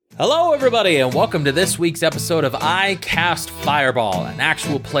Hello, everybody, and welcome to this week's episode of I Cast Fireball, an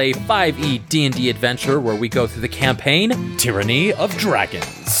actual play 5e D&D adventure where we go through the campaign Tyranny of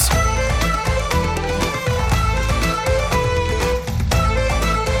Dragons.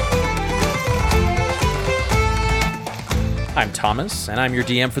 I'm Thomas, and I'm your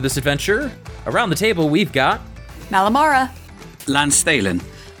DM for this adventure. Around the table, we've got Malamara, Lance Thalen,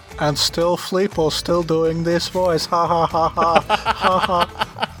 and still Fleeple, still doing this voice. Ha ha ha ha ha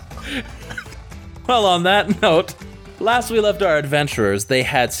ha. Well, on that note, last we left our adventurers, they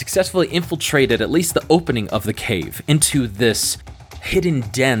had successfully infiltrated at least the opening of the cave into this hidden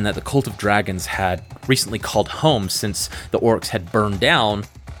den that the Cult of Dragons had recently called home since the orcs had burned down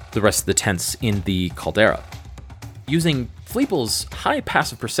the rest of the tents in the caldera. Using Fleeple's high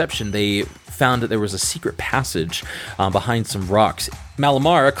passive perception, they found that there was a secret passage behind some rocks.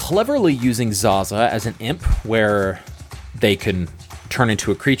 Malamara, cleverly using Zaza as an imp, where they can turn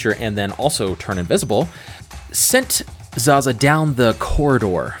into a creature and then also turn invisible, sent Zaza down the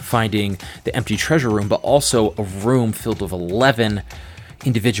corridor, finding the empty treasure room, but also a room filled with 11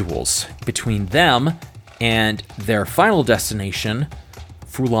 individuals. Between them and their final destination,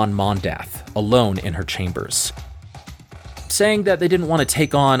 Fulon Mondath, alone in her chambers. Saying that they didn't want to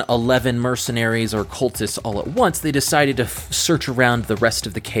take on 11 mercenaries or cultists all at once, they decided to search around the rest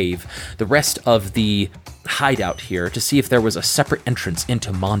of the cave, the rest of the hideout here, to see if there was a separate entrance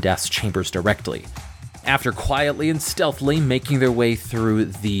into Mondath's chambers directly. After quietly and stealthily making their way through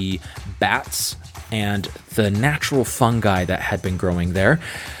the bats and the natural fungi that had been growing there,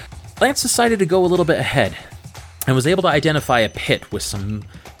 Lance decided to go a little bit ahead and was able to identify a pit with some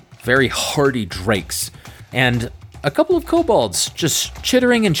very hardy drakes and a couple of kobolds just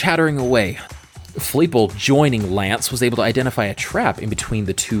chittering and chattering away. Fleeple, joining Lance, was able to identify a trap in between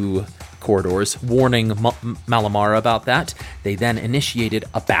the two corridors, warning Malamara about that. They then initiated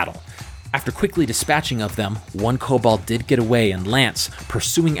a battle. After quickly dispatching of them, one kobold did get away, and Lance,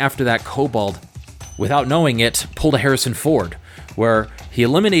 pursuing after that kobold, without knowing it, pulled a Harrison Ford, where he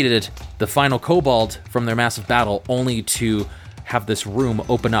eliminated the final kobold from their massive battle, only to have this room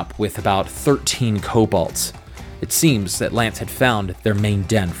open up with about 13 kobolds. It seems that Lance had found their main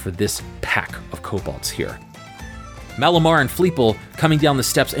den for this pack of kobolds here. Malamar and Fleeple coming down the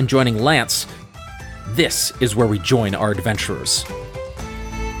steps and joining Lance. This is where we join our adventurers.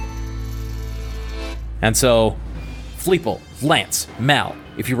 And so, Fleeple, Lance, Mal,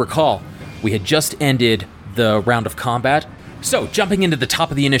 if you recall, we had just ended the round of combat. So, jumping into the top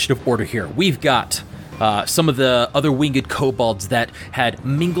of the initiative order here, we've got some of the other winged kobolds that had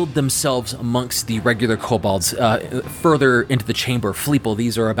mingled themselves amongst the regular kobolds further into the chamber. Fleeple,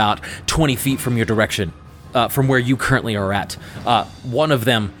 these are about 20 feet from your direction, from where you currently are at. One of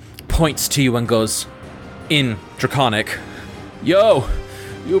them points to you and goes, in Draconic, "Yo,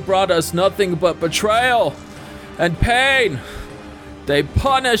 you brought us nothing but betrayal and pain. They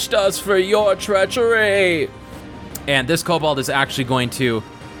punished us for your treachery." And this kobold is actually going to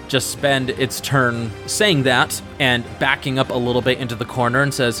just spend its turn saying that and backing up a little bit into the corner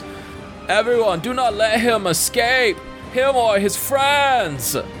and says, "Everyone, do not let him escape, him or his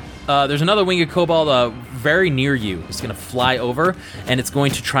friends." There's another winged kobold very near you. It's going to fly over, and it's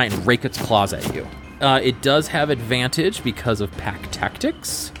going to try and rake its claws at you. It does have advantage because of pack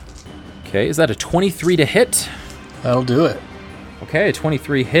tactics. Okay, is that a 23 to hit? That'll do it. Okay, a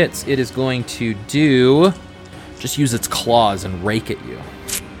 23 hits. It is going to just use its claws and rake at you.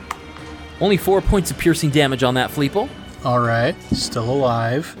 Only 4 points of piercing damage on that, Fleeple. All right, still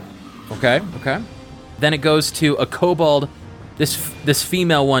alive. Okay. Then it goes to a kobold. This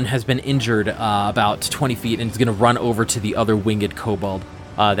female one has been injured about 20 feet and is going to run over to the other winged kobold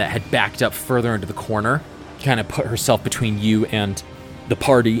that had backed up further into the corner, kind of put herself between you and the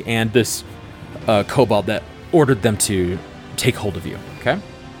party and this kobold that ordered them to take hold of you, okay?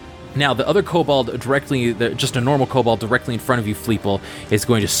 Now, the other kobold just a normal kobold directly in front of you, Fleeple, is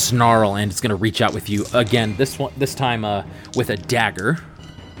going to snarl and it's going to reach out with you again, this time with a dagger.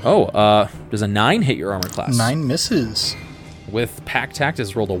 Does a 9 hit your armor class? 9 misses. With pack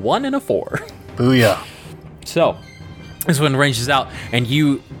tactics, rolled a 1 and a 4. Booyah. So, this one ranges out, and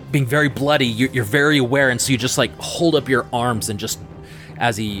you, being very bloody, you're very aware, and so you just, hold up your arms and just,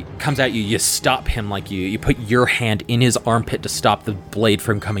 as he comes at you, you stop him, you put your hand in his armpit to stop the blade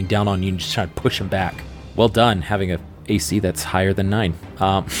from coming down on you and just try to push him back. Well done, having a AC that's higher than 9.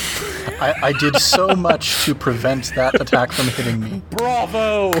 I did so much to prevent that attack from hitting me.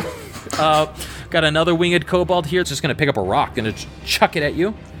 Bravo! Got another winged kobold here. It's just going to pick up a rock, going to chuck it at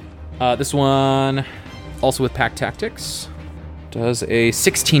you. This one, also with pack tactics. Does a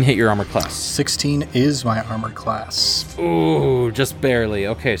 16 hit your armor class? 16 is my armor class. Ooh, just barely.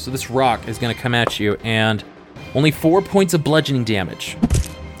 Okay, so this rock is going to come at you, and only 4 points of bludgeoning damage.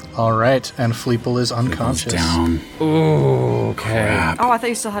 All right, and Fleeple is unconscious. Down. Ooh, okay. Crap. Oh, I thought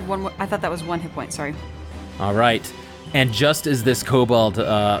you still had one. I thought that was 1 hit point. Sorry. All right. And just as this kobold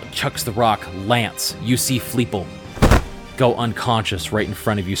chucks the rock, Lance, you see Fleeple go unconscious right in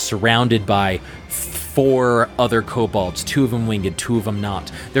front of you, surrounded by 4 other kobolds, 2 of them winged, 2 of them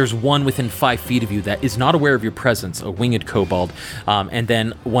not. There's one within 5 feet of you that is not aware of your presence, a winged kobold, and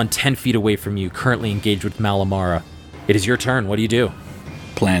then one 10 feet away from you, currently engaged with Malamara. It is your turn. What do you do?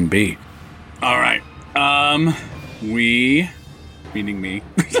 Plan B. All right. We, meaning me,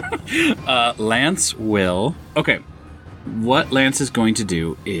 Lance will. Okay. What Lance is going to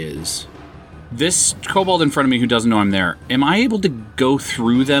do is this kobold in front of me who doesn't know I'm there. Am I able to go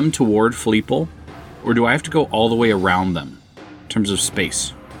through them toward Fleeple, or do I have to go all the way around them in terms of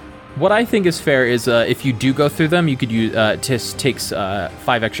space? What I think is fair is if you do go through them, you could use takes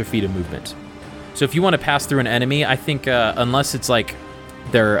 5 extra feet of movement. So if you want to pass through an enemy, I think unless it's like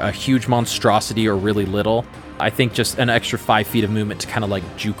they're a huge monstrosity or really little, I think just an extra 5 feet of movement to kind of like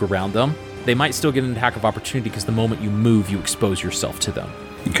juke around them. They might still get an attack of opportunity because the moment you move, you expose yourself to them.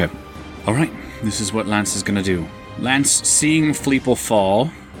 Okay. All right. This is what Lance is going to do. Lance, seeing Fleeple fall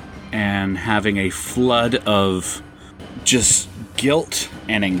and having a flood of just guilt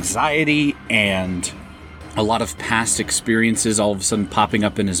and anxiety and a lot of past experiences all of a sudden popping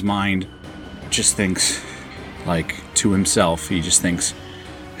up in his mind, just thinks, like, to himself, he just thinks,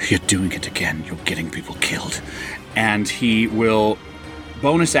 "You're doing it again. You're getting people killed." And he will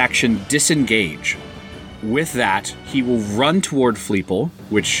bonus action disengage. With that, he will run toward Fleeple,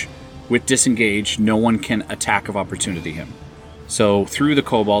 which with disengage, no one can attack of opportunity him. So through the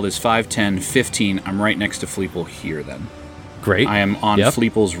kobold is 5, 10, 15. I'm right next to Fleeple here then. Great. I am on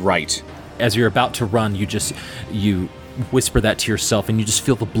Fleeple's right. As you're about to run, you whisper that to yourself and you just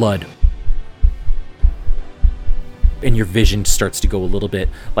feel the blood. And your vision starts to go a little bit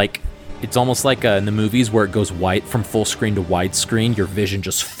like, it's almost like in the movies where it goes wide from full screen to widescreen, your vision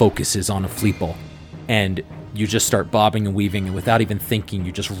just focuses on a Fleeple. And you just start bobbing and weaving, and without even thinking,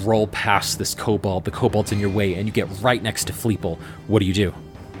 you just roll past this kobold. The kobold's in your way, and you get right next to Fleeple. What do you do?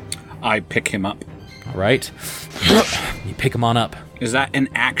 I pick him up. All right. You pick him on up. Is that an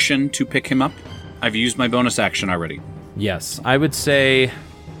action to pick him up? I've used my bonus action already. Yes. I would say...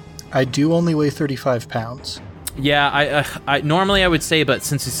 I do only weigh 35 pounds. Yeah, I normally I would say, but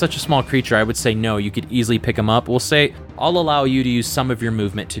since he's such a small creature, I would say no, you could easily pick him up. We'll say, I'll allow you to use some of your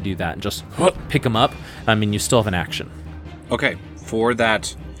movement to do that and just pick him up. I mean, you still have an action. Okay, for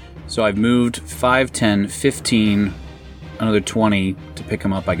that, so I've moved 5, 10, 15, another 20 to pick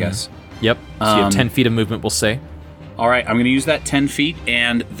him up, I guess. Yep, so you have 10 feet of movement, we'll say. All right, I'm going to use that 10 feet,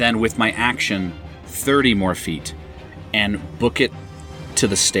 and then with my action, 30 more feet, and book it to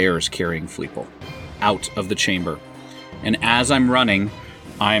the stairs carrying Fleeple out of the chamber. And as I'm running,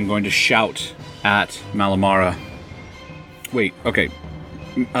 I am going to shout at Malamara. Wait, okay.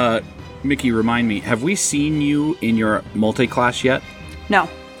 Mickey, remind me, have we seen you in your multi-class yet? No.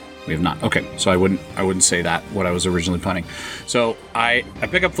 We have not. Okay, so I wouldn't say that, what I was originally planning. So I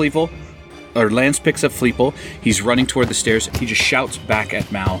pick up Fleeple, or Lance picks up Fleeple. He's running toward the stairs. He just shouts back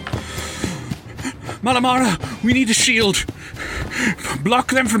at Mal. Malamara, we need a shield. Block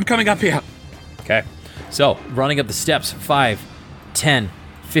them from coming up here. Okay, so running up the steps, 5, 10,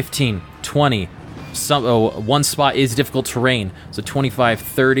 15, 20. One spot is difficult terrain, so 25,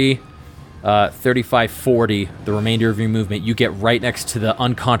 30, 35, 40. The remainder of your movement, you get right next to the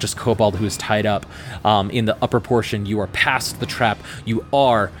unconscious kobold who is tied up in the upper portion. You are past the trap. You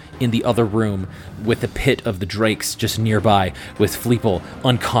are in the other room with the pit of the drakes just nearby, with Fleeple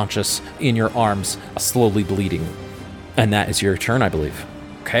unconscious in your arms, slowly bleeding. And that is your turn, I believe.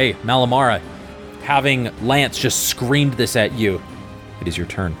 Okay, Malamara. Having Lance just screamed this at you, it is your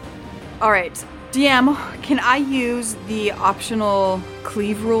turn. All right. DM, can I use the optional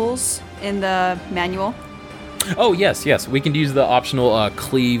cleave rules in the manual? Oh, yes. We can use the optional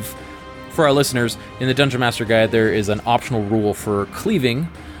cleave. For our listeners, in the Dungeon Master Guide, there is an optional rule for cleaving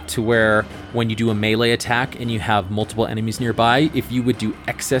to where when you do a melee attack and you have multiple enemies nearby, if you would do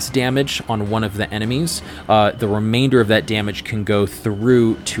excess damage on one of the enemies, the remainder of that damage can go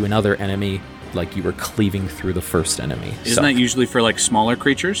through to another enemy, like you were cleaving through the first enemy. Isn't that usually for like smaller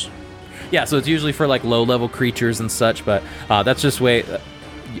creatures? Yeah, so it's usually for like low-level creatures and such, but that's just way...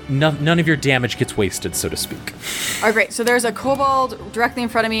 none of your damage gets wasted, so to speak. All right, great. So there's a kobold directly in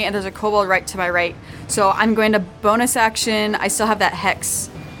front of me, and there's a kobold right to my right. So I'm going to bonus action. I still have that hex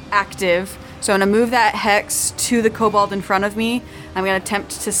active, So I'm going to move that hex to the kobold in front of me. I'm going to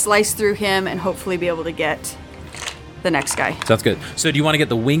attempt to slice through him and hopefully be able to get the next guy. Sounds good. So do you want to get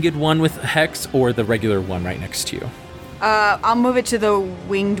the winged one with hex or the regular one right next to you? I'll move it to the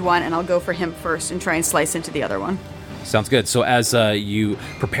winged one, and I'll go for him first and try and slice into the other one. Sounds good. So as you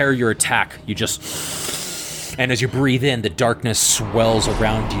prepare your attack, you just... And as you breathe in, the darkness swells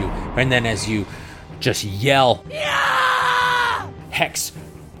around you. And then as you just yell, yeah! Hex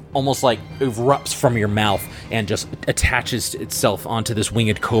almost like erupts from your mouth and just attaches itself onto this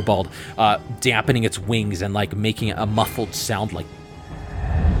winged kobold, dampening its wings and like making a muffled sound like...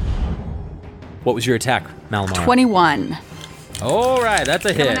 What was your attack, Malamar? 21. All right, that's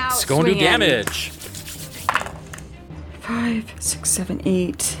a hit. out Go and do swinging. damage. 5, 6, 7,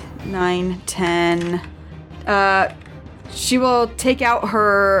 8, 9, 10. She will take out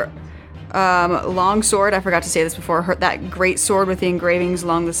her long sword. I forgot to say this before. That great sword with the engravings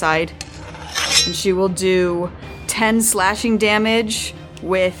along the side. And she will do 10 slashing damage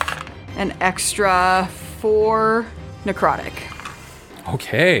with an extra 4 necrotic.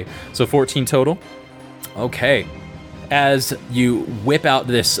 Okay, so 14 total. Okay. As you whip out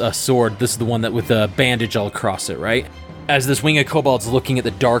this sword, this is the one that with the bandage all across it, right? As this winged kobold's looking at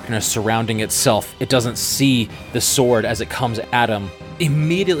the darkness surrounding itself, it doesn't see the sword as it comes at him.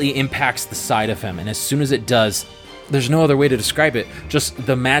 Immediately impacts the side of him, and as soon as it does, there's no other way to describe it. Just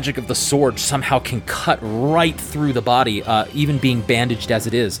the magic of the sword somehow can cut right through the body, even being bandaged as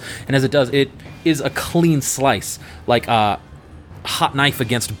it is. And as it does, it is a clean slice, like a hot knife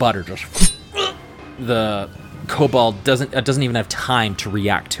against butter. Just the kobold doesn't even have time to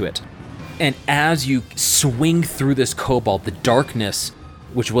react to it. And as you swing through this kobold, the darkness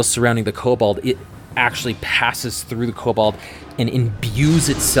which was surrounding the kobold, it actually passes through the kobold and imbues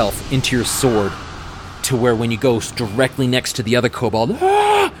itself into your sword to where when you go directly next to the other kobold,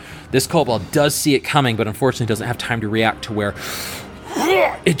 this kobold does see it coming, but unfortunately doesn't have time to react to where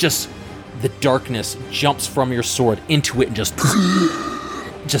the darkness jumps from your sword into it and just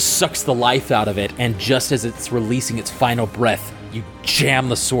sucks the life out of it. And just as it's releasing its final breath, you jam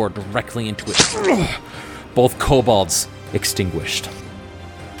the sword directly into it. Both kobolds extinguished.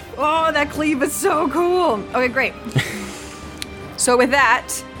 Oh, that cleave is so cool. Okay, great. So with that,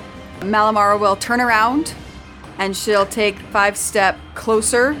 Malamara will turn around and she'll take 5 steps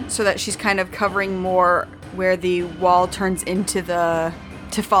closer so that she's kind of covering more where the wall turns into to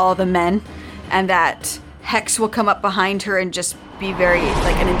follow the men, and that Hex will come up behind her and just be very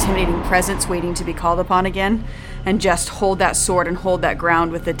like an intimidating presence waiting to be called upon again, and just hold that sword and hold that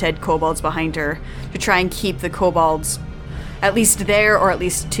ground with the dead kobolds behind her to try and keep the kobolds at least there, or at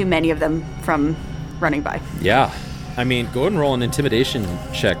least too many of them from running by. Yeah. I mean, go ahead and roll an intimidation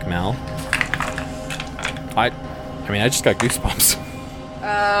check, Mal. I just got goosebumps.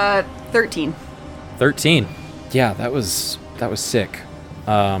 13. 13. Yeah, that was sick.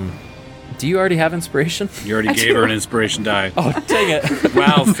 Do you already have inspiration? You already gave her an inspiration die. Oh, dang it.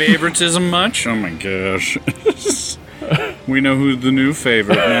 Wow, favoritism much? Oh my gosh. We know who's the new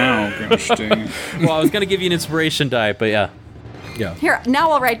favorite now. Gosh dang. Well, I was going to give you an inspiration die, but yeah. Yeah. Here,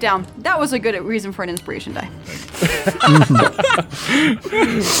 now I'll write down. That was a good reason for an inspiration die.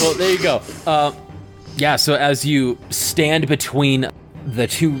 Well, there you go. Yeah, so as you stand between the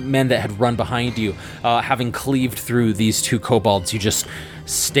 2 men that had run behind you, having cleaved through these 2 kobolds, you just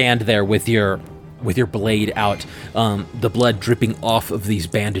stand there with your blade out, the blood dripping off of these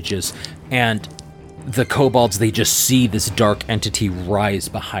bandages, and the kobolds, they just see this dark entity rise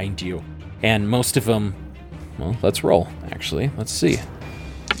behind you. And most of them, well, let's roll, actually. Let's see.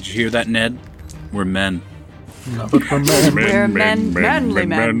 Did you hear that, Ned? We're men. No, but we're men. We're men, manly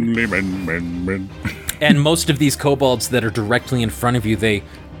men. Men. And most of these kobolds that are directly in front of you, they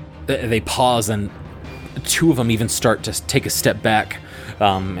pause, and 2 of them even start to take a step back,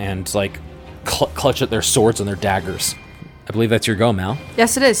 and like clutch at their swords and their daggers. I believe that's your go, Mal.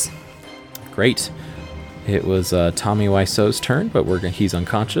 Yes, it is. Great. It was Tommy Wiseau's turn, but he's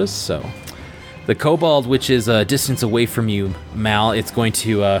unconscious, so... The kobold, which is a distance away from you, Mal, it's going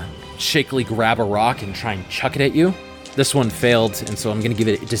to shakily grab a rock and try and chuck it at you. This one failed, and so I'm going to give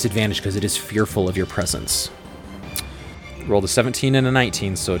it a disadvantage because it is fearful of your presence. Rolled a 17 and a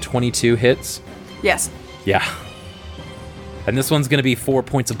 19, so 22 hits. Yes. Yeah. And this one's going to be 4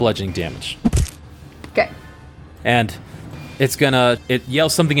 points of bludgeoning damage. Okay. And it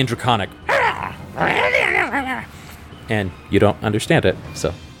yells something in Draconic. And you don't understand it,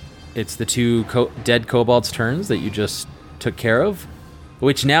 so... It's the 2 dead kobolds' turns that you just took care of,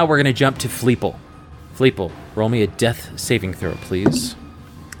 which now we're going to jump to Fleeple. Fleeple, roll me a death saving throw, please.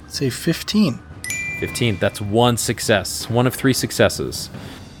 Say 15. 15, that's 1 success. 1 of 3 successes.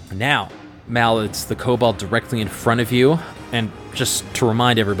 Now, Mal, it's the kobold directly in front of you. And just to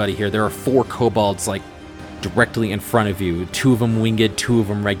remind everybody here, there are 4 kobolds, like, directly in front of you. 2 of them winged, 2 of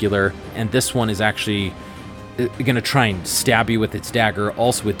them regular. And this one is actually going to try and stab you with its dagger,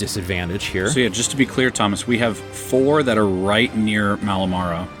 also with disadvantage here. So yeah, just to be clear, Thomas, we have 4 that are right near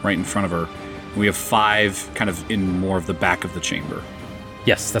Malamara, right in front of her. We have 5 kind of in more of the back of the chamber.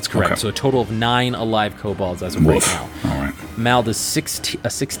 Yes, that's correct. Okay. So a total of 9 alive kobolds as of right now. All right. Mal, does a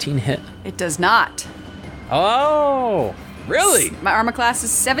 16 hit? It does not. Oh, really? My armor class is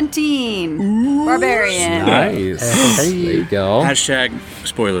 17. Barbarian. Nice. There you go. Hashtag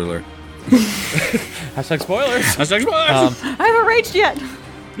spoiler alert. Hashtag spoilers. Hashtag spoilers. I haven't raged yet.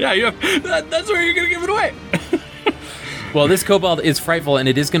 Yeah, you have, that's where you're going to give it away. Well, this kobold is frightful, and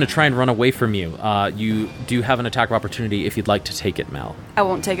it is going to try and run away from you. You do have an attack of opportunity if you'd like to take it, Mal. I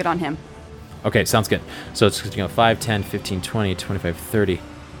won't take it on him. Okay, sounds good. So it's going to go 5, 10, 15, 20, 25, 30.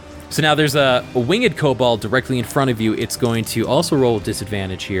 So now there's a winged kobold directly in front of you. It's going to also roll with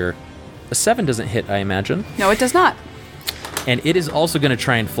disadvantage here. A 7 doesn't hit, I imagine. No, it does not. And it is also going to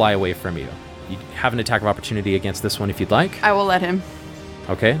try and fly away from you. You have an attack of opportunity against this one if you'd like. I will let him.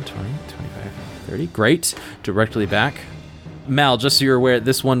 Okay, 20, 25, 30. Great. Directly back. Mal, just so you're aware,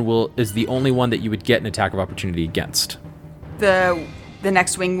 this one is the only one that you would get an attack of opportunity against. The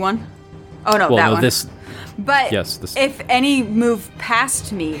next winged one? Oh, no, Well, that no, one. this... But Yes, this- if any move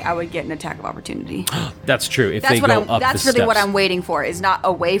past me, I would get an attack of opportunity. That's true. If That's they what go I'm. up That's the really what steps. I'm waiting for. Is not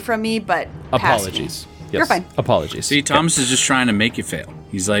away from me, but past Apologies. me. Yes. You're fine. Apologies. See, Thomas is just trying to make you fail.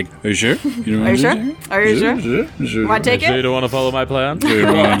 He's like, are you sure? You Are you sure? Are you sure? Want to take So you it? don't want to follow my plan?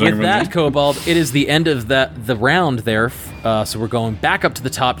 With With that, Kobold, it is the end of the round there. So we're going back up to the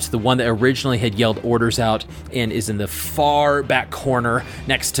top to the one that originally had yelled orders out and is in the far back corner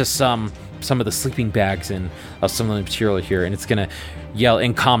next to some of the sleeping bags and some of the material here. And it's going to yell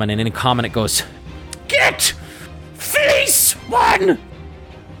in common. And in common, it goes, "Get! Face one!"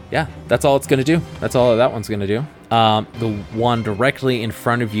 Yeah, that's all it's going to do. That's all that one's going to do. The one directly in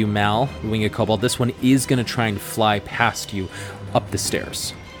front of you, Mal, the winged kobold, this one is going to try and fly past you up the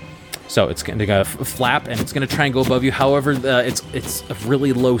stairs. So it's going to flap, and it's going to try and go above you. However, it's a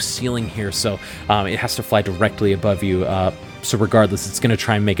really low ceiling here, so it has to fly directly above you. So regardless, it's going to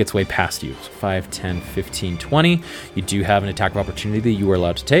try and make its way past you. So 5, 10, 15, 20. You do have an attack of opportunity that you are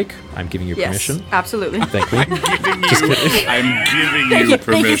allowed to take. I'm giving you Yes, permission. absolutely. Thank you. I'm giving you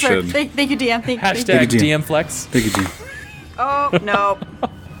permission. Thank you, DM. Thank you. Hashtag Thank you. DM Flex. Thank you, Dean. Oh no,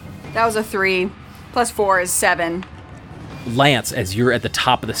 that was a 3. Plus 4 is 7. Lance, as you're at the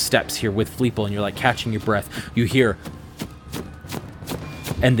top of the steps here with Fleeple and you're like catching your breath, you hear,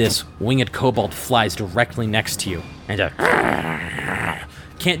 and this winged kobold flies directly next to you and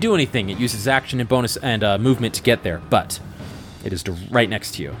can't do anything. It uses action and bonus and movement to get there, but it is right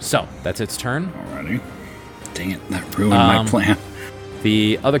next to you. So that's its turn. Alrighty. Dang it, that ruined my plan.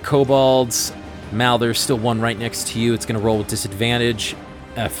 The other kobolds, Mal, there's still one right next to you. It's going to roll with disadvantage.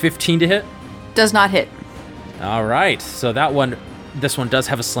 15 to hit. Does not hit. All right, so this one does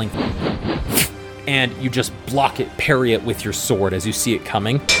have a sling. And you just block it, parry it with your sword as you see it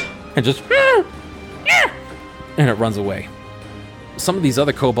coming, and just, and it runs away. Some of these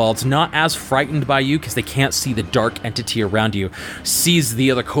other kobolds, not as frightened by you because they can't see the dark entity around you, sees the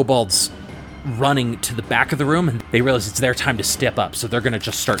other kobolds running to the back of the room, and they realize it's their time to step up, so they're going to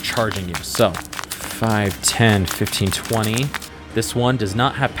just start charging you. So 5, 10, 15, 20. This one does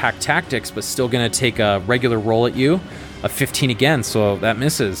not have pack tactics, but still going to take a regular roll at you. A 15 again, so that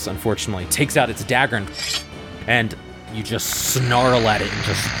misses, unfortunately. Takes out its dagger, and you just snarl at it and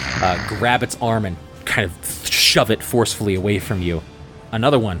just grab its arm and kind of shove it forcefully away from you.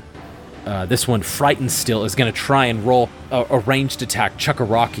 Another one, this one, frightened still, is going to try and roll a ranged attack, chuck a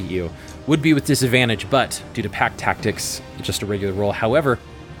rock at you. Would be with disadvantage, but due to pack tactics, just a regular roll. However,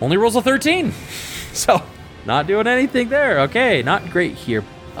 only rolls a 13. So, not doing anything there. Okay, not great here.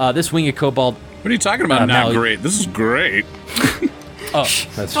 This winged kobold... What are you talking about? Not Mal, great. This is great. Oh,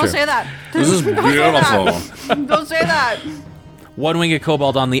 that's Don't true. say that. This is Don't say that. beautiful. Don't say that. One winged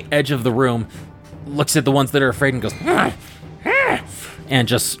kobold on the edge of the room looks at the ones that are afraid and goes, and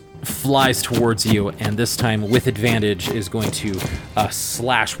just flies towards you, and this time with advantage is going to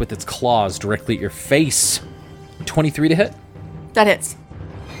slash with its claws directly at your face. 23 to hit. That hits.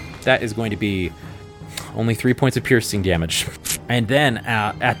 That is going to be only 3 points of piercing damage. And then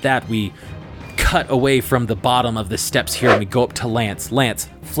at that, we cut away from the bottom of the steps here, and we go up to Lance. Lance,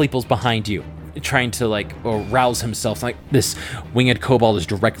 Fleeple's behind you, trying to rouse himself. Like, this winged kobold is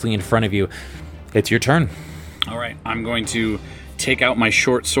directly in front of you. It's your turn. All right, I'm going to take out my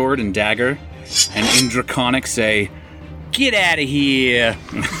short sword and dagger, and in Draconic say, "Get out of here!"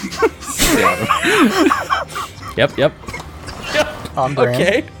 Yep. On brand.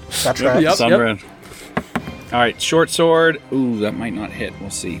 Okay. That's right. Yep. Sunbrand. All right, short sword. Ooh, that might not hit. We'll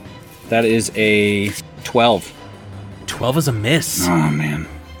see. That is a 12. 12 is a miss. Oh, man.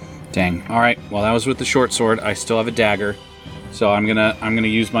 Dang. All right, well, that was with the short sword. I still have a dagger. So I'm gonna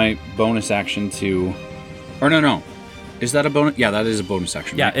use my bonus action to... Or no. Is that a bonus? Yeah, that is a bonus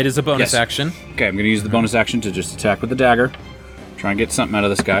action. Yeah, right? it is a bonus Yes. action. Okay, I'm gonna use the bonus action to just attack with the dagger. Try and get something out of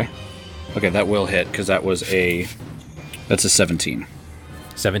this guy. Okay, that will hit, because that's a 17.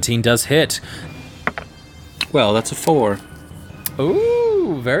 17 does hit. Well, that's a 4.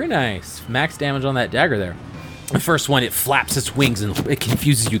 Ooh, very nice. Max damage on that dagger there. The first one, it flaps its wings and it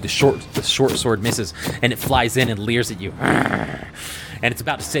confuses you. The short sword misses, and it flies in and leers at you. And it's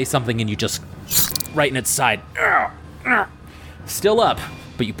about to say something, and you just right in its side. Still up,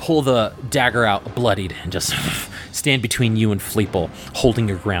 but you pull the dagger out, bloodied, and just stand between you and Fleeple, holding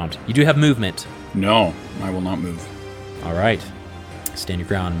your ground. You do have movement. No, I will not move. All right, stand your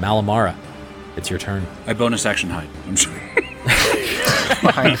ground. Malamara, it's your turn. I bonus action hide. I'm sorry.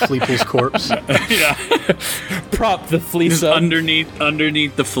 Behind Fleeple's corpse. Prop the fleece Just up.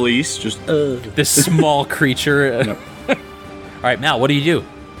 underneath the fleece, just This small creature. All right, Mal, what do you do?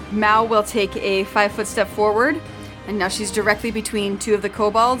 Mal will take a 5-foot step forward, and now she's directly between two of the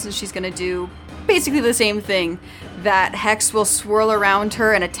kobolds, and she's going to do basically the same thing. That hex will swirl around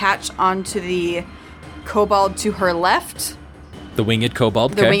her and attach onto the kobold to her left. The winged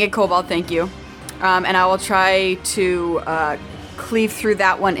kobold. The winged kobold, thank you. And I will try to cleave through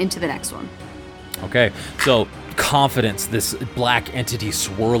that one into the next one. Okay, so confidence, this black entity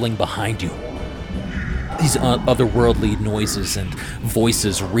swirling behind you. These otherworldly noises and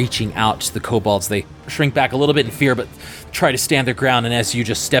voices reaching out to the kobolds. They shrink back a little bit in fear, but try to stand their ground. And as you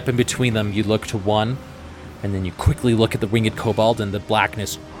just step in between them, you look to one, and then you quickly look at the winged kobold, and the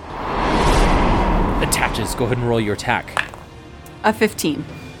blackness attaches. Go ahead and roll your attack. A 15.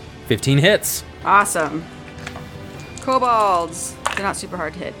 15 hits. Awesome. Kobolds. They're not super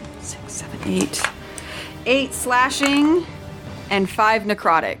hard to hit. 6, 7, 8. 8 slashing and 5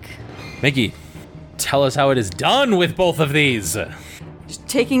 necrotic. Mickey, tell us how it is done with both of these.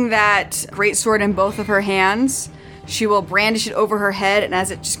 Taking that greatsword in both of her hands, she will brandish it over her head, and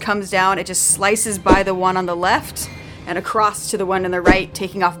as it just comes down, it just slices by the one on the left and across to the one on the right,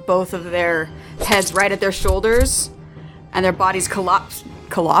 taking off both of their heads right at their shoulders, and their bodies collapse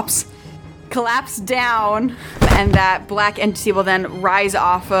down, and that black entity will then rise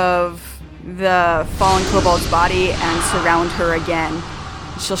off of the fallen kobold's body and surround her again.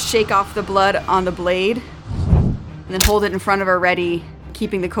 She'll shake off the blood on the blade and then hold it in front of her ready,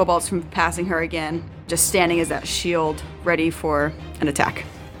 keeping the kobolds from passing her again, just standing as that shield ready for an attack.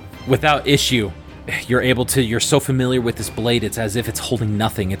 Without issue, you're so familiar with this blade, it's as if it's holding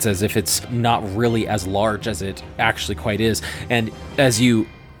nothing. It's as if it's not really as large as it actually quite is. And as you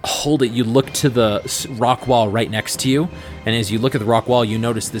hold it, you look to the rock wall right next to you, and as you look at the rock wall, you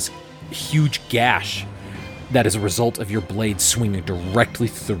notice this huge gash that is a result of your blade swinging directly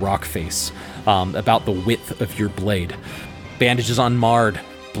through the rock face, about the width of your blade. Bandages on marred,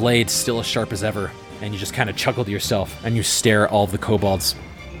 blade still as sharp as ever, and you just kind of chuckle to yourself, and you stare at all of the kobolds.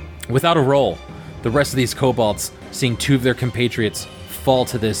 Without a roll, the rest of these kobolds, seeing two of their compatriots fall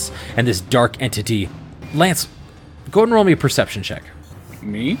to this, and this dark entity. Lance, go ahead and roll me a perception check.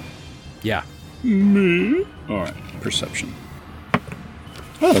 me. Yeah. All right, perception.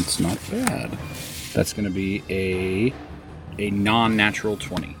 Oh, that's not bad. That's going to be a non-natural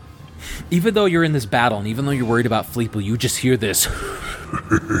 20. Even though you're in this battle, and even though you're worried about Fleeple, you just hear this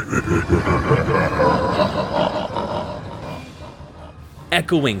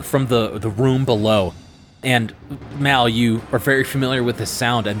echoing from the room below. And Mal, you are very familiar with this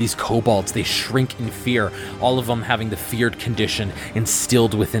sound, and these kobolds, they shrink in fear, all of them having the feared condition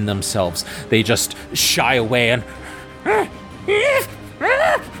instilled within themselves. They just shy away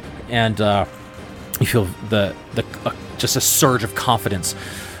and you feel just a surge of confidence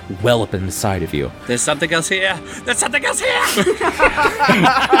well up inside of you. There's something else here. There's something else here.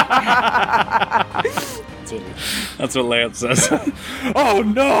 That's what Lance says. Oh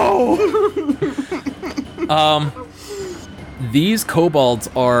no! These kobolds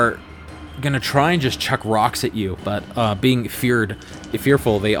are gonna try and just chuck rocks at you, but being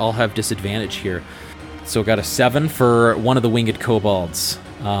fearful, they all have disadvantage here. So got a 7 for one of the winged kobolds.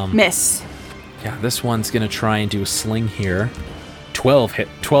 Miss. Yeah, this one's gonna try and do a sling here. 12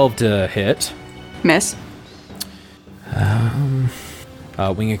 to hit. Miss.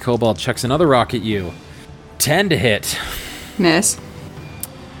 Winged kobold chucks another rock at you. 10 to hit. Miss.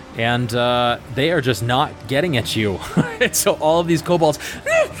 And they are just not getting at you. So all of these kobolds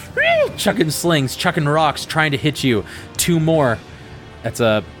chucking slings, chucking rocks, trying to hit you. 2 more. That's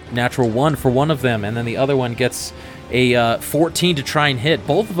a natural 1 for one of them, and then the other one gets a 14 to try and hit.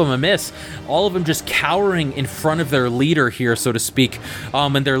 Both of them a miss. All of them just cowering in front of their leader here, so to speak.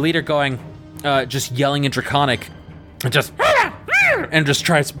 And their leader going, just yelling in Draconic, and just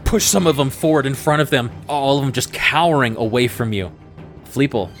tries to push some of them forward in front of them. All of them just cowering away from you.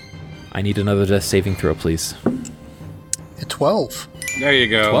 Fleeple, I need another death saving throw, please. A 12. There you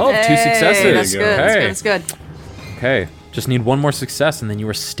go. 12, 2 successes. That's good. Okay. That's good. Okay, just need one more success, and then you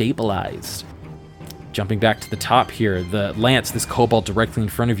are stabilized. Jumping back to the top here, the Lance, this kobold directly in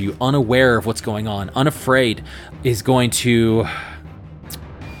front of you, unaware of what's going on, unafraid, is going to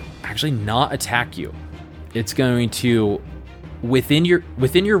actually not attack you. It's going to, within your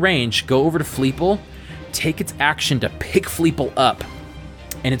range, go over to Fleeple, take its action to pick Fleeple up,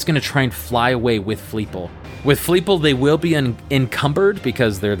 and it's going to try and fly away with Fleeple. With Fleeple, they will be encumbered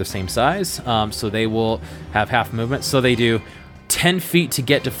because they're the same size, so they will have half movement. So they do 10 feet to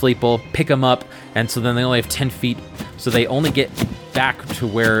get to Fleeple, pick them up, and so then they only have 10 feet, so they only get back to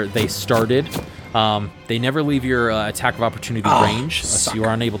where they started. They never leave your attack of opportunity range, so you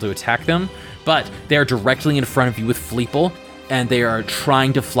are unable to attack them, but they are directly in front of you with Fleeple, and they are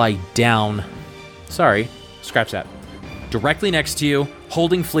trying to fly down. Sorry, scratch that. Directly next to you,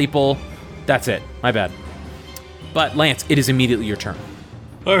 holding Fleeple. That's it. My bad. But Lance, it is immediately your turn.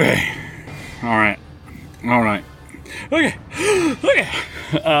 Okay. All right. Okay.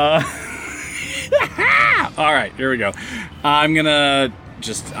 All right, here we go. I'm gonna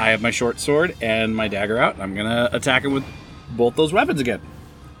I have my short sword and my dagger out. I'm gonna attack him with both those weapons again.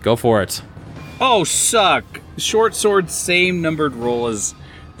 Go for it. Oh, suck. Short sword, same numbered roll as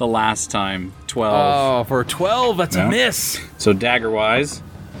the last time. 12. Oh, for 12, that's No. a miss. So dagger-wise,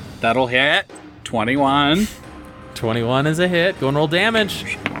 that'll hit. 21. 21 is a hit. Go and roll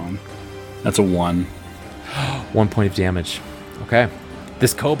damage. That's a 1. 1 point of damage. Okay.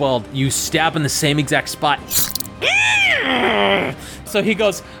 This kobold, you stab in the same exact spot. So he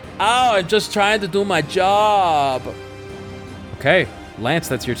goes, "Oh, I'm just trying to do my job." Okay, Lance,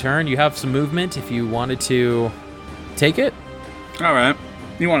 that's your turn. You have some movement if you wanted to take it. All right.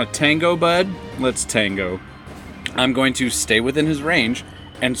 You want to tango, bud? Let's tango. I'm going to stay within his range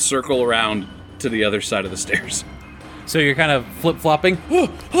and circle around to the other side of the stairs. So you're kind of flip-flopping.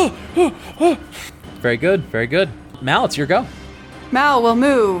 Very good, very good. Mal, it's your go. Mal will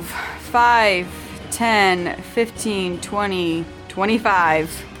move 5, 10, 15, 20,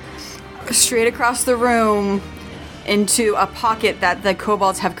 25 straight across the room into a pocket that the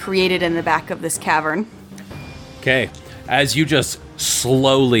kobolds have created in the back of this cavern. Okay, as you just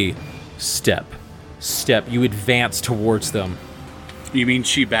slowly step, you advance towards them. You mean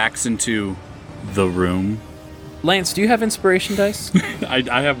she backs into the room? Lance, do you have inspiration dice?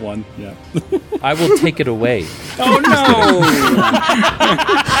 I have one, yeah. I will take it away. Oh, no!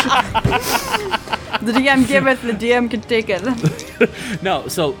 The DM giveth, the DM can take it. No,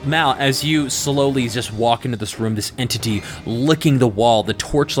 so Mal, as you slowly just walk into this room, this entity licking the wall, the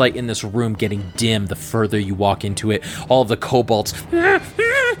torchlight in this room getting dim the further you walk into it, all of the kobolds.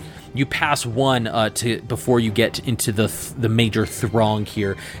 You pass one before you get into the major throng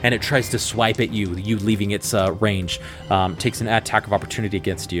here, and it tries to swipe at you leaving its range. Takes an attack of opportunity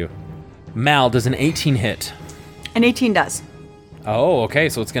against you. Mal, does an 18 hit? An 18 does. Oh, okay,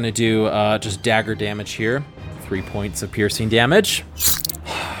 so it's going to do just dagger damage here. 3 points of piercing damage.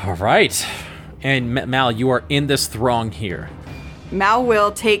 All right. And Mal, you are in this throng here. Mal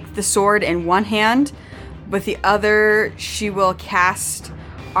will take the sword in one hand. With the other, she will cast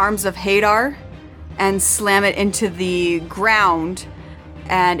Arms of Hadar and slam it into the ground.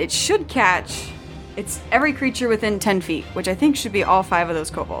 And it should catch every creature within 10 feet, which I think should be all 5 of those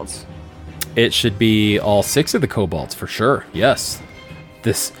kobolds. It should be all 6 of the kobolds, for sure. Yes.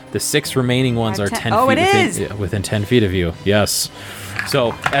 The 6 remaining ones are 10 feet within 10 feet of you. Yes.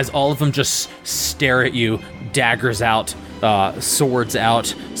 So as all of them just stare at you, daggers out, swords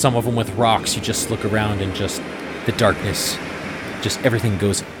out, some of them with rocks, you just look around and just the darkness, just everything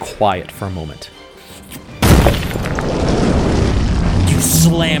goes quiet for a moment. You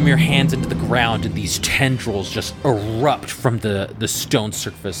slam your hands into the ground and these tendrils just erupt from the stone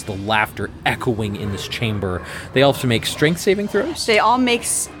surface, the laughter echoing in this chamber. They all have to make strength saving throws? They all make,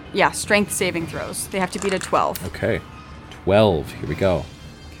 strength saving throws. They have to beat a 12. Okay. 12. Here we go.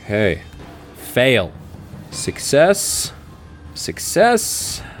 Okay. Fail. Success.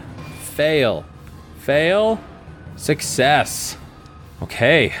 Success. Fail. Fail. Success.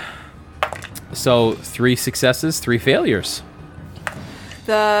 Okay. So 3 successes, 3 failures.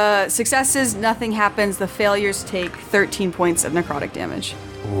 The successes, nothing happens. The failures take 13 points of necrotic damage.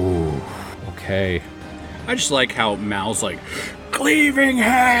 Ooh. Okay. I just like how Mal's like, cleaving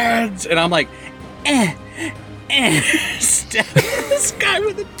heads! And I'm like, stab this guy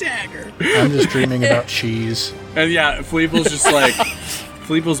with a dagger. I'm just dreaming about cheese. And yeah, Fleeple's just like,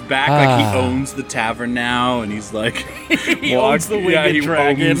 Fleeple's back, like he owns the tavern now, and he's like, He owns the winged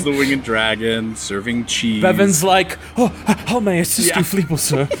dragon. Owns the winged dragon, serving cheese. Bevan's like, how may I assist you, Fleeple,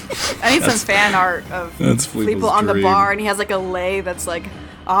 sir? I need some fan art of That's Fleeple's people on the dream. bar, and he has like a lei that's like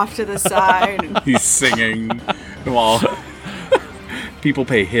off to the side. And He's singing while people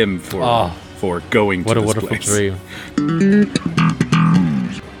pay him for going What to a this wonderful place. dream.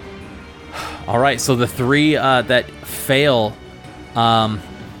 All right, so the three that fail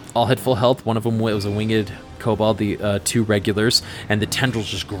all had full health. One of them was a winged kobold, the two regulars, and the tendrils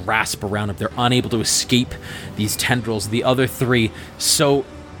just grasp around them. They're unable to escape these tendrils. The other three, so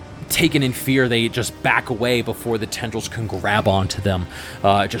taken in fear, they just back away before the tendrils can grab onto them.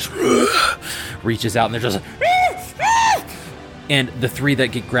 It just reaches out, and they're just... And the three that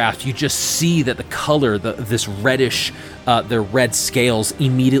get grasped, you just see that the color, this reddish, their red scales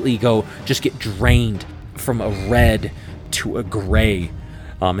immediately just get drained from a red to a gray.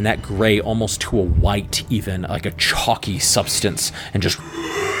 And that gray almost to a white even, like a chalky substance. And just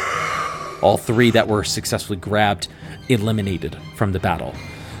all three that were successfully grabbed, eliminated from the battle.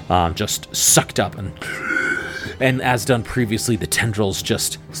 Just sucked up. And as done previously, the tendrils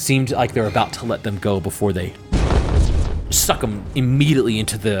just seemed like they're about to let them go before they suck them immediately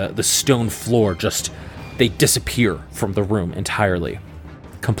into the stone floor. Just they disappear from the room entirely,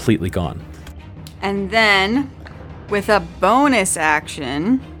 completely gone. And then, with a bonus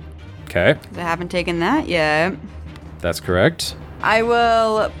action, Okay, 'cause I haven't taken that yet, that's correct. I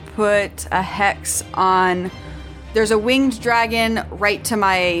will put a hex on. There's a winged dragon right to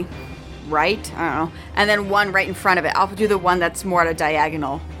my right, I don't know, and then one right in front of it. I'll do the one that's more at a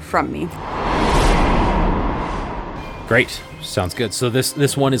diagonal from me. Great, sounds good. So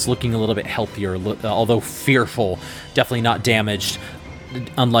this one is looking a little bit healthier, although fearful, definitely not damaged,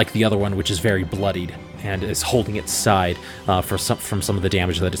 unlike the other one, which is very bloodied and is holding its side from some of the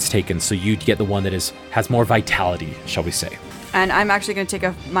damage that it's taken. So you get the one that has more vitality, shall we say. And I'm actually going to take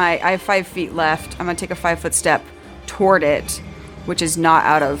I have 5 feet left. I'm going to take a 5-foot step toward it, which is not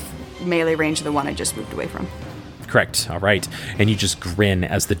out of melee range of the one I just moved away from. Correct, all right. And you just grin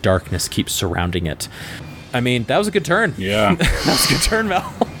as the darkness keeps surrounding it. I mean, that was a good turn. Yeah. That was a good turn,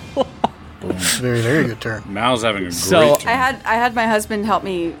 Mal. Very, very good turn. Mal's having a great So- turn. I had my husband help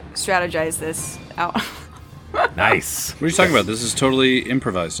me strategize this out. Nice. What are you talking about? This is totally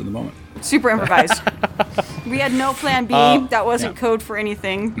improvised at the moment. Super improvised. We had no plan B. That wasn't code for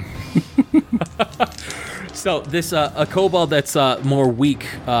anything. So this a kobold that's more weak,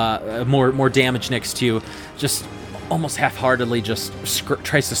 more damage next to you, just almost half-heartedly just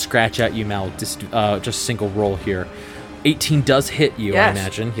tries to scratch at you, Mal. Just single roll here. 18 does hit you, Yes. I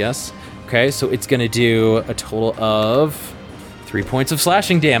imagine. Yes. Okay, so it's gonna do a total of 3 points of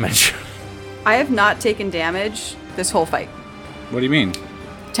slashing damage. I have not taken damage this whole fight. What do you mean?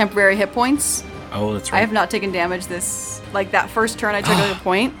 Temporary hit points. Oh, that's I right. have not taken damage this, like that first turn I took a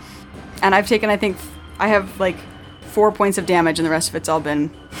point. And I've taken, I think, I have like 4 points of damage and the rest of it's all been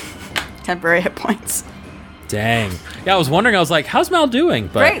temporary hit points. Dang. Yeah, I was wondering. I was like, "How's Mal doing?"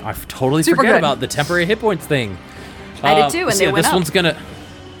 But Great. I totally Super forget good. about the temporary hit points thing. I did too, and so they yeah, went this up. one's gonna.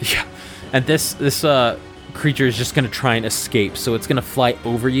 Yeah, and this creature is just gonna try and escape. So it's gonna fly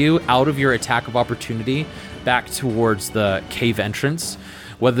over you, out of your attack of opportunity, back towards the cave entrance.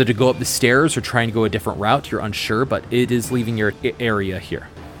 Whether to go up the stairs or try and go a different route, you're unsure, but it is leaving your area here.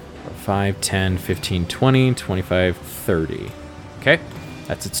 5, 10, 15, 20, 25, 30. Okay,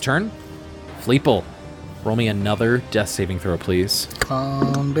 that's its turn. Fleeple, roll me another death saving throw, please.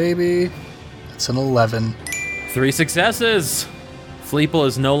 Come on, baby. It's an 11. 3 successes. Fleeple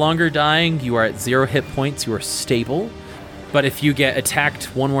is no longer dying. You are at 0 hit points. You are stable. But if you get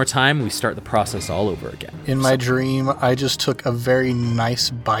attacked one more time, we start the process all over again. In my dream, I just took a very nice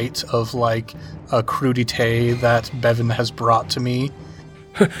bite of, like, a crudité that Bevan has brought to me.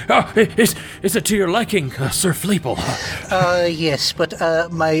 Is it to your liking, Sir Fleeple? Yes, but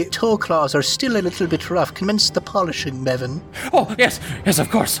my toe claws are still a little bit rough. Commence the polishing, Bevan. Oh, yes, of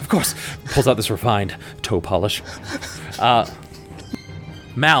course. Pulls out this refined toe polish.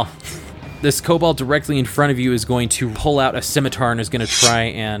 Mal, this kobold directly in front of you is going to pull out a scimitar and is going to try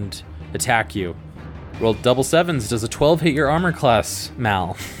and attack you. Roll double 7s. Does a 12 hit your armor class,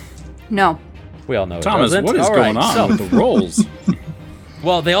 Mal? No. We all know it Thomas, doesn't. what is All going right, on with the rolls?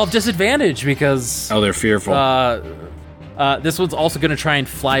 Well, they all have disadvantage because Oh, they're fearful. this one's also going to try and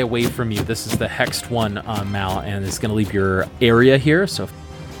fly away from you. This is the hexed one, Mal, and it's going to leave your area here. So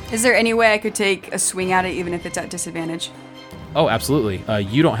Is there any way I could take a swing at it even if it's at disadvantage? Oh, absolutely.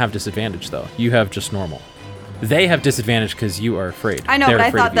 You don't have disadvantage, though. You have just normal. They have disadvantage because you are afraid. I know, They're but I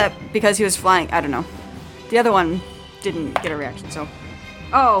afraid thought of you. that because he was flying, I don't know. The other one didn't get a reaction, so.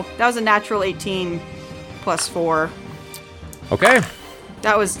 Oh, that was a natural 18 plus 4. Okay.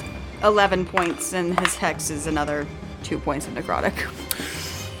 That was 11 points, and his hex is another 2 points of necrotic.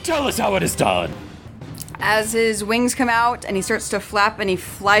 Tell us how it is done. As his wings come out and he starts to flap and he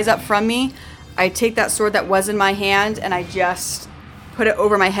flies up from me, I take that sword that was in my hand and I just put it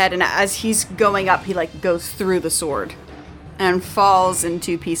over my head, and as he's going up, he like goes through the sword and falls in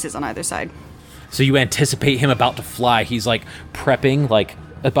 2 pieces on either side. So you anticipate him about to fly. He's like prepping, like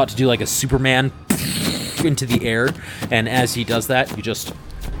about to do like a Superman into the air. And as he does that, you just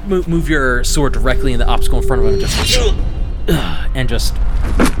move your sword directly in the obstacle in front of him and just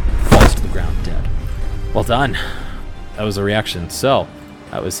falls to the ground dead. Well done. That was a reaction. So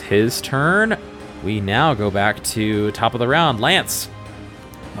that was his turn. We now go back to top of the round. Lance.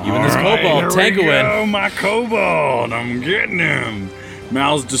 You and this kobold, Tanguin. Oh, my kobold. I'm getting him.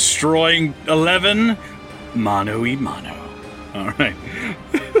 Mal's destroying 11. Mano y mano. All right.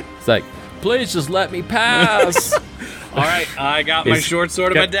 It's like, please just let me pass. All right. I got my short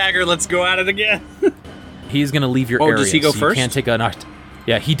sword and my dagger. Let's go at it again. He's going to leave your area. Does he go so first? You can't take a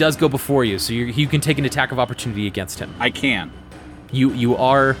Yeah, he does go before you, so you can take an attack of opportunity against him. I can. You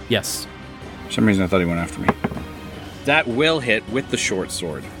are, yes. For some reason, I thought he went after me. That will hit with the short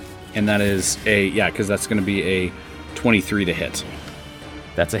sword. And that is because that's going to be a 23 to hit.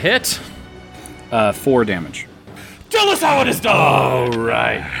 That's a hit. 4 damage. Tell us how it is done. All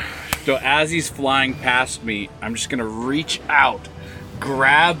right. So as he's flying past me, I'm just going to reach out,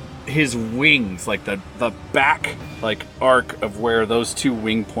 grab his wings, like the back like arc of where those 2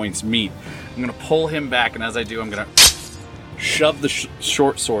 wing points meet. I'm going to pull him back, and as I do, I'm going to shove the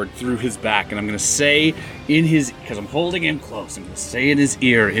short sword through his back, and I'm going to say in his, because I'm holding him close, I'm going to say in his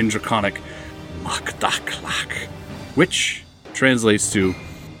ear in Draconic, Makdaklak, which translates to,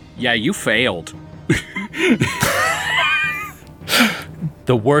 yeah, you failed.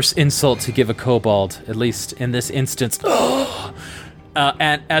 The worst insult to give a kobold, at least in this instance.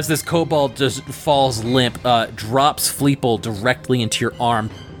 And as this kobold just falls limp, drops Fleeple directly into your arm.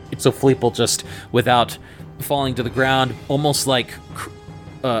 So Fleeple just, without falling to the ground, almost like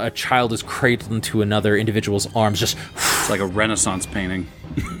a child is cradled into another individual's arms, just... It's like a Renaissance painting.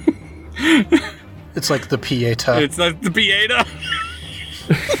 It's like the Pieta. It's like the Pieta.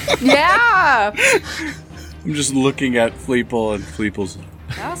 Yeah! I'm just looking at Fleeple and Fleeple's...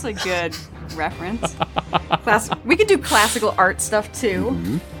 That was a good reference. We could do classical art stuff too.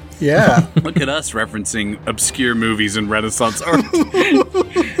 Mm-hmm. Yeah. Look at us referencing obscure movies and Renaissance art.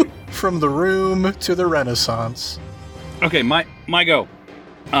 From the Room to the Renaissance. Okay, my go.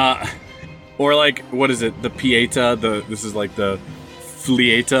 Or like, what is it? The Pieta. This is like the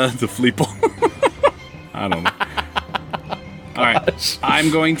Fleeta, the Fleeple. I don't know. All right, I'm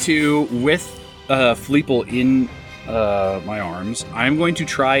going to, with Fleeple in my arms, I'm going to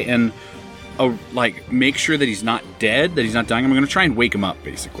try and make sure that he's not dead, that he's not dying. I'm going to try and wake him up,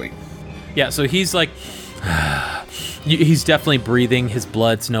 basically. Yeah, so he's like... he's definitely breathing. His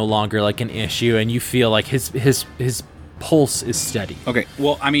blood's no longer like an issue, and you feel like his pulse is steady. Okay,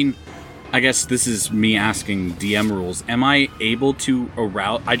 well, I mean, I guess this is me asking DM rules. Am I able to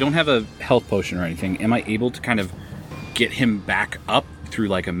arouse... I don't have a health potion or anything. Am I able to kind of get him back up through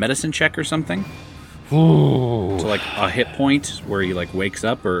like a medicine check or something? Ooh. To like a hit point where he like wakes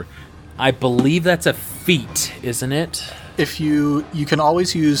up, or... I believe that's a feat, isn't it? If you can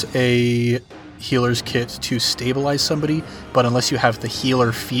always use a healer's kit to stabilize somebody, but unless you have the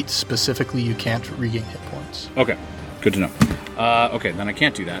healer feat specifically, you can't regain hit points. Okay, good to know. Okay, then I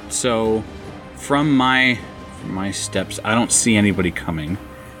can't do that. So from my steps, I don't see anybody coming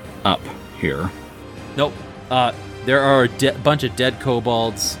up here. Nope. There are a bunch of dead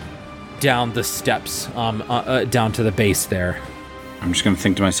kobolds down the steps, down to the base there. I'm just going to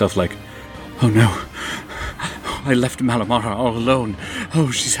think to myself like, oh no, I left Malamara all alone.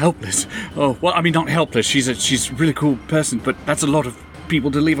 Oh, she's helpless. Oh, well, I mean, not helpless. She's a really cool person, but that's a lot of people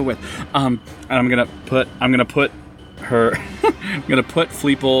to leave her with. And I'm gonna put her, I'm gonna put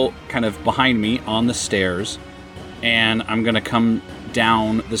Fleeple kind of behind me on the stairs, and I'm gonna come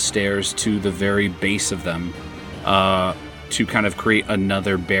down the stairs to the very base of them, to kind of create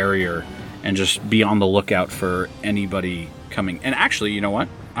another barrier and just be on the lookout for anybody coming. And actually, you know what?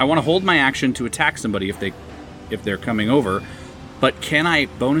 I want to hold my action to attack somebody if they're coming over, but can I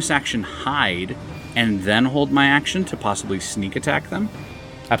bonus action hide and then hold my action to possibly sneak attack them?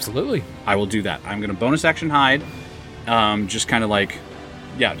 Absolutely. I will do that. I'm going to bonus action hide, just kind of like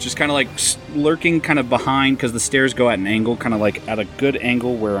Yeah, just kind of like lurking kind of behind because the stairs go at an angle, kind of like at a good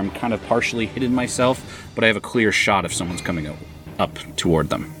angle where I'm kind of partially hidden myself, but I have a clear shot if someone's coming up toward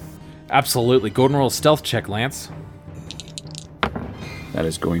them. Absolutely. Go and roll a stealth check, Lance. That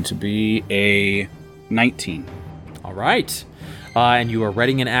is going to be a 19. All right. And you are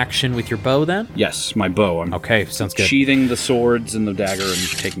readying an action with your bow then? Yes, my bow. I'm Okay, sounds good. sheathing the swords and the dagger and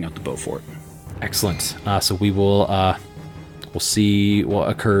taking out the bow for it. Excellent. So we will we'll see what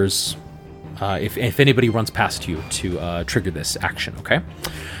occurs if anybody runs past you to trigger this action, okay?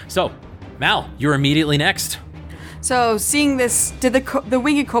 So, Mal, you're immediately next. So, seeing this, did the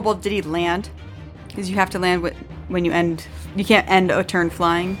winged kobold, did he land? Because you have to land when you end. You can't end a turn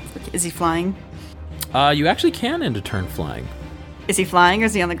flying. Is he flying? You actually can end a turn flying. Is he flying or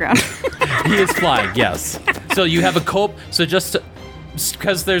is he on the ground? He is flying, yes. So you have a so just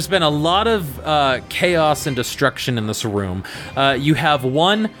because there's been a lot of chaos and destruction in this room, you have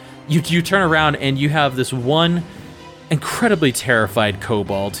one. You turn around and you have this one incredibly terrified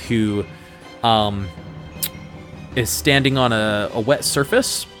kobold who is standing on a wet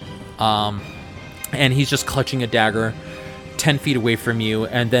surface, and he's just clutching a dagger 10 feet away from you,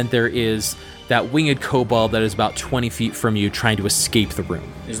 and then there is that winged kobold that is about 20 feet from you trying to escape the room.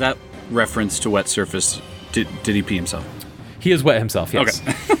 Is that reference to wet surface? Did he pee himself? He is wet himself, yes.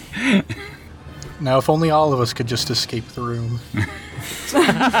 Okay. Now, if only all of us could just escape the room.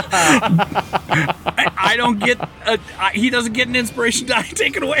 I don't get... he doesn't get an inspiration die.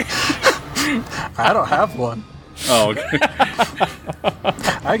 Take it away. I don't have one. Oh, okay.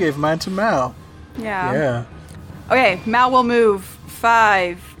 I gave mine to Mal. Yeah. Okay, Mal will move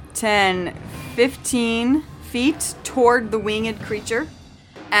 5, 10, 15 feet toward the winged creature.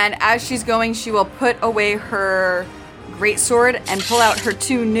 And as she's going, she will put away her greatsword and pull out her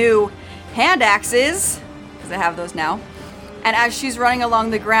 2 new hand axes, because I have those now. And as she's running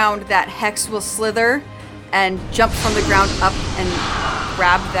along the ground, that hex will slither and jump from the ground up and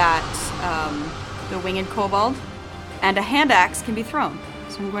grab that, the winged kobold. And a hand axe can be thrown.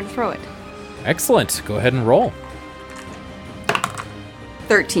 So I'm going to throw it. Excellent. Go ahead and roll.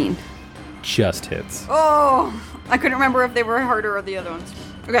 13. Just hits. Oh, I couldn't remember if they were harder or the other ones.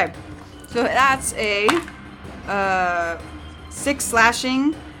 Okay, so that's a 6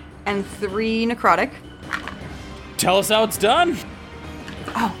 slashing and 3 necrotic. Tell us how it's done.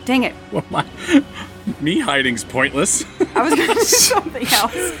 Oh, dang it. Well, me hiding's pointless. I was going to do something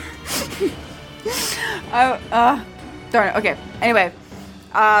else. Darn it. Okay, anyway.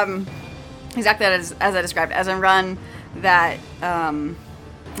 Exactly as I described. As I run, that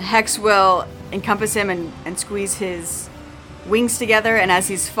hex will encompass him and squeeze his wings together, and as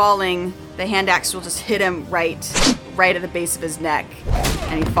he's falling, the hand axe will just hit him right at the base of his neck,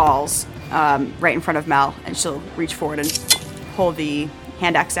 and he falls right in front of Mal, and she'll reach forward and pull the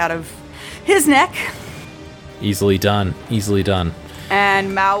hand axe out of his neck. Easily done. Easily done.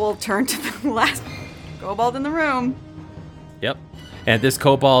 And Mal will turn to the last kobold in the room. Yep. And this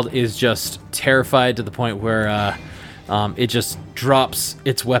kobold is just terrified to the point where it just drops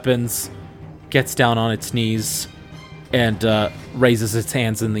its weapons, gets down on its knees, and raises its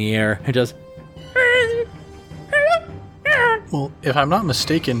hands in the air and just... Well, if I'm not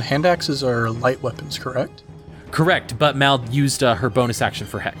mistaken, hand axes are light weapons, correct? Correct, but Mal used her bonus action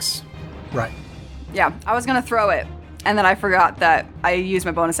for Hex. Right. Yeah, I was going to throw it, and then I forgot that I used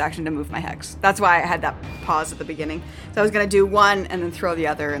my bonus action to move my hex. That's why I had that pause at the beginning. So I was going to do one and then throw the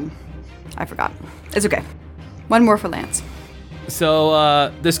other, and I forgot. It's okay. One more for Lance. So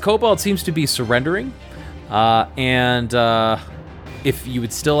this kobold seems to be surrendering, and if you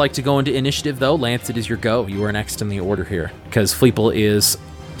would still like to go into initiative, though, Lance, it is your go. You are next in the order here, because Fleeple is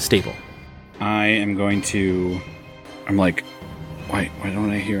stable. I am going to... I'm like, why don't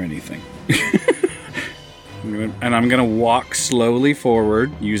I hear anything? And I'm going to walk slowly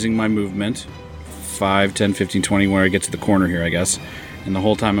forward using my movement. 5, 10, 15, 20, where I get to the corner here, I guess. And the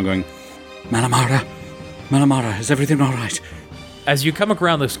whole time I'm going, Malamara, is everything all right? As you come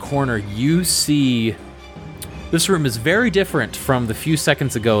around this corner, you see this room is very different from the few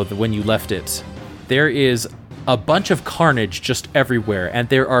seconds ago when you left it. There is a bunch of carnage just everywhere, and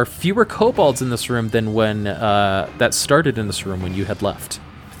there are fewer kobolds in this room than when that started in this room when you had left.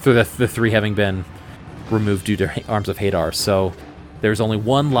 The 3 having been removed due to Arms of Hadar. So there's only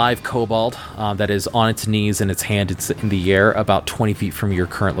one live kobold that is on its knees and its hand is in the air about 20 feet from your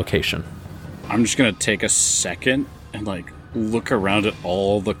current location. I'm just going to take a second and look around at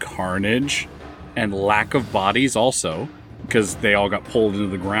all the carnage and lack of bodies also, because they all got pulled into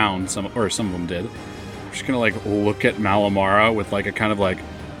the ground, some of them did. I'm just going to look at Malamara with a kind of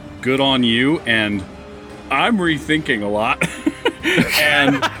good on you, and I'm rethinking a lot.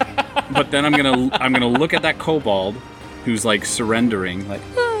 But then I'm gonna look at that kobold who's like surrendering, like,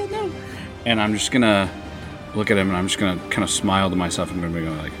 oh no. And I'm just gonna look at him and I'm just gonna kind of smile to myself. I'm gonna be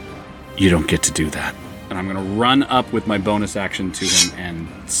like, you don't get to do that. And I'm gonna run up with my bonus action to him and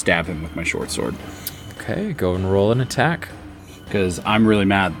stab him with my short sword. Okay, go and roll an attack. Because I'm really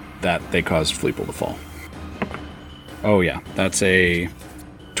mad that they caused Fleeple to fall. Oh yeah, that's a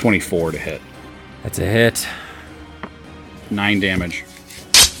 24 to hit. That's a hit. 9 damage.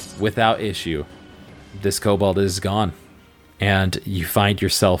 Without issue. This kobold is gone. And you find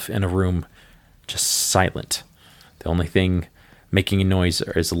yourself in a room just silent. The only thing making a noise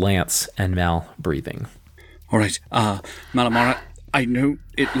is Lance and Mal breathing. All right, Malamara, I know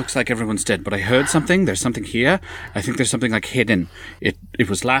it looks like everyone's dead, but I heard something. There's something here. I think there's something like hidden. It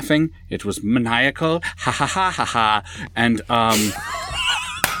was laughing. It was maniacal. Ha ha ha ha ha. And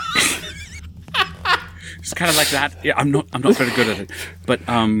it's kind of like that. Yeah, I'm not very good at it.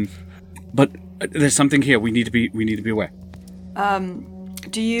 But there's something here. We need to be aware.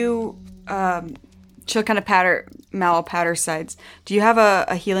 Do you she'll kind of patter sides. Do you have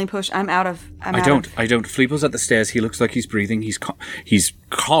a healing potion? I don't. Fleeple's at the stairs. He looks like he's breathing. He's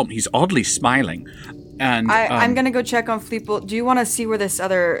calm. He's oddly smiling. And I'm gonna go check on Fleeple. Do you want to see where this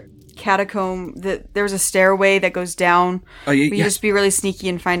other catacomb? There's a stairway that goes down. Oh, yeah, Will you just be really sneaky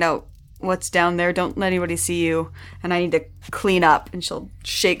and find out what's down there? Don't let anybody see you. And I need to clean up. And she'll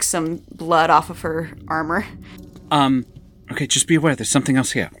shake some blood off of her armor. Okay, just be aware. There's something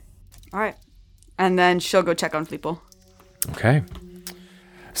else here. All right. And then she'll go check on Fleeple. Okay.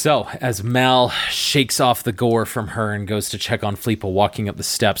 So, as Mal shakes off the gore from her and goes to check on Fleeple walking up the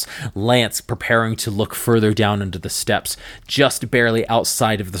steps, Lance preparing to look further down into the steps, just barely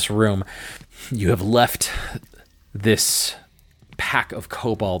outside of this room, you have left this pack of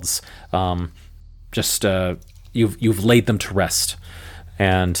kobolds. You've laid them to rest.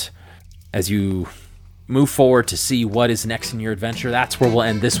 And as you move forward to see what is next in your adventure, that's where we'll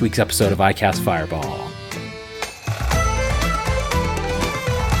end this week's episode of I Cast Fireball.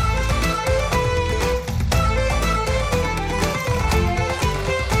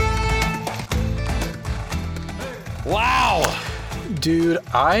 Wow! Dude,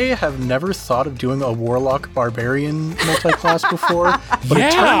 I have never thought of doing a Warlock Barbarian multi-class before, but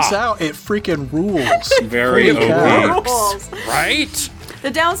it turns out it freaking rules. Very OP. Right? The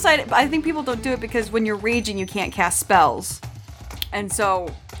downside, I think people don't do it because when you're raging, you can't cast spells. And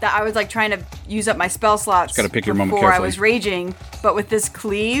so I was like trying to use up my spell slots Gotta pick your moment before I carefully. was raging. But with this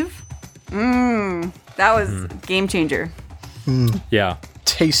cleave, that was game changer. Yeah.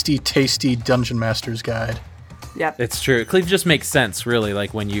 Tasty, tasty Dungeon Master's Guide. Yep. It's true. Cleave just makes sense, really,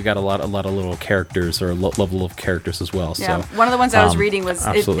 like when you got a lot of little characters or level of characters as well. Yeah. So One of the ones I was reading was it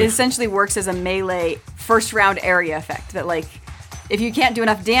absolutely. essentially works as a melee first round area effect. That like, if you can't do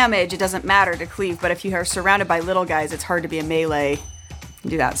enough damage, it doesn't matter to cleave. But if you are surrounded by little guys, it's hard to be a melee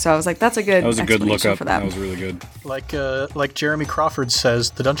and do that. So I was like, that's a good. That was a good explanation lookup. for that. That was really good. Like Jeremy Crawford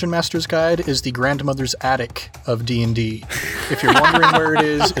says, the Dungeon Master's Guide is the grandmother's attic of D&D. If you're wondering where it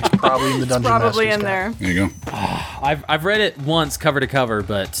is, it's probably in the Dungeon Probably Master's in Guide. there. There you go. I've read it once cover to cover,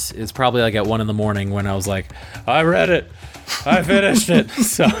 but it's probably like at 1 a.m. when I was like, I read it, I finished it,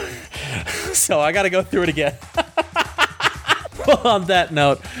 so I got to go through it again. Well, on that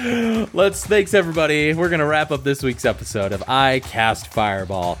note, thanks everybody. We're gonna wrap up this week's episode of I Cast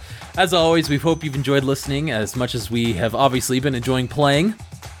Fireball. As always, we hope you've enjoyed listening as much as we have obviously been enjoying playing.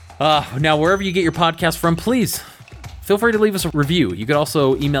 Now, wherever you get your podcast from, please feel free to leave us a review. You could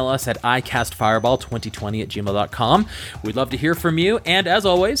also email us at icastfireball2020@gmail.com. We'd love to hear from you, and as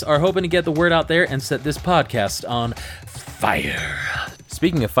always, are hoping to get the word out there and set this podcast on fire.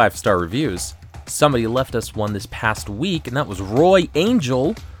 Speaking of 5-star reviews, somebody left us one this past week, and that was Roy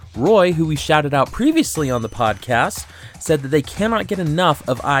Angel. Roy, who we shouted out previously on the podcast, said that they cannot get enough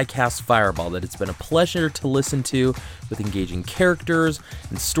of I Cast Fireball, that it's been a pleasure to listen to with engaging characters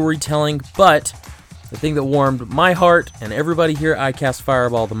and storytelling, but the thing that warmed my heart and everybody here at I Cast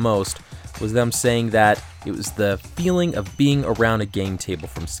Fireball the most was them saying that it was the feeling of being around a game table,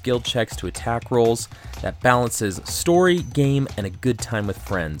 from skill checks to attack rolls, that balances story, game, and a good time with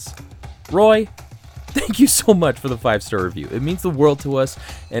friends. Roy, thank you so much for the 5-star review. It means the world to us,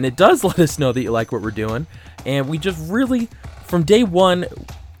 and it does let us know that you like what we're doing. And we just really, from day one,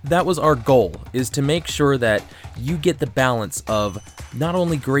 that was our goal, is to make sure that you get the balance of not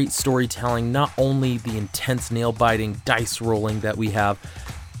only great storytelling, not only the intense nail-biting dice rolling that we have,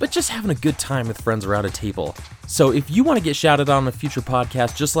 but just having a good time with friends around a table. So if you want to get shouted on a future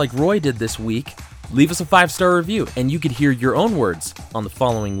podcast, just like Roy did this week, leave us a 5-star review, and you could hear your own words on the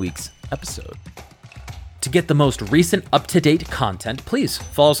following week's episode. To get the most recent up-to-date content, please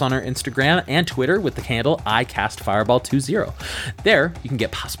follow us on our Instagram and Twitter with the handle iCastFireball20. There, you can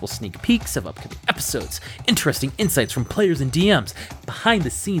get possible sneak peeks of upcoming episodes, interesting insights from players and DMs,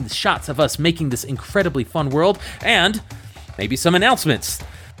 behind-the-scenes shots of us making this incredibly fun world, and maybe some announcements.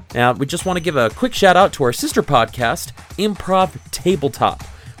 Now, we just want to give a quick shout out to our sister podcast, Improv Tabletop,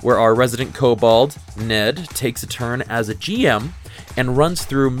 where our resident kobold, Ned, takes a turn as a GM and runs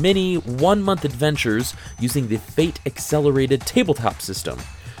through many one-month adventures using the Fate Accelerated tabletop system.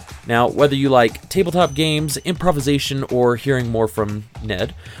 Now, whether you like tabletop games, improvisation, or hearing more from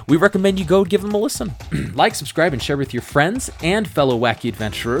Ned, we recommend you go give them a listen. Like, subscribe, and share with your friends and fellow wacky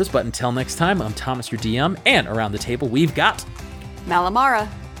adventurers. But until next time, I'm Thomas, your DM, and around the table we've got Malamara.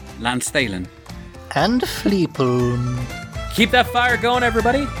 Lance Thalen. And Fleepoon. Keep that fire going,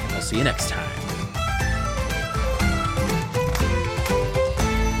 everybody, and we'll see you next time.